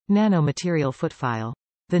Nanomaterial foot file.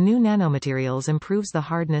 The new nanomaterials improves the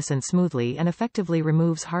hardness and smoothly and effectively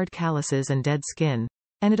removes hard calluses and dead skin,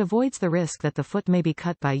 and it avoids the risk that the foot may be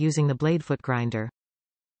cut by using the blade foot grinder.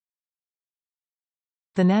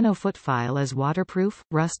 The Nano foot file is waterproof,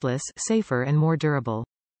 rustless, safer and more durable.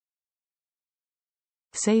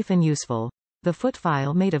 Safe and useful. The foot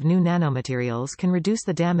file made of new nanomaterials can reduce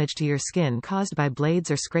the damage to your skin caused by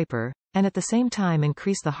blades or scraper, and at the same time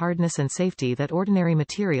increase the hardness and safety that ordinary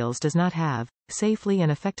materials does not have, safely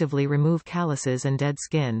and effectively remove calluses and dead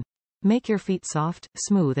skin. Make your feet soft,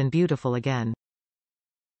 smooth and beautiful again.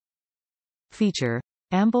 Feature.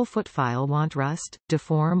 Amble foot file won't rust,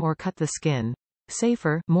 deform or cut the skin.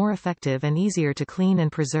 Safer, more effective and easier to clean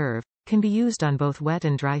and preserve, can be used on both wet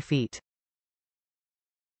and dry feet.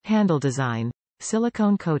 Handle design.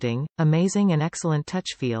 Silicone coating, amazing and excellent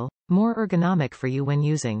touch feel, more ergonomic for you when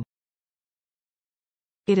using.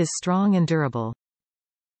 It is strong and durable.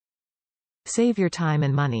 Save your time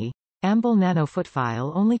and money. Amble Nano foot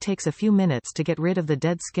file only takes a few minutes to get rid of the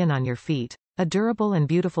dead skin on your feet. A durable and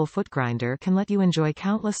beautiful foot grinder can let you enjoy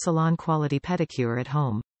countless salon quality pedicure at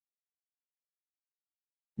home.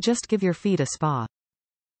 Just give your feet a spa.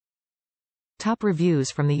 Top reviews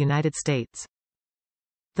from the United States.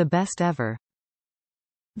 The best ever.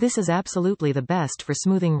 This is absolutely the best for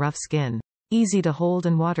smoothing rough skin. Easy to hold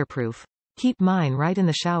and waterproof. Keep mine right in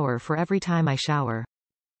the shower for every time I shower.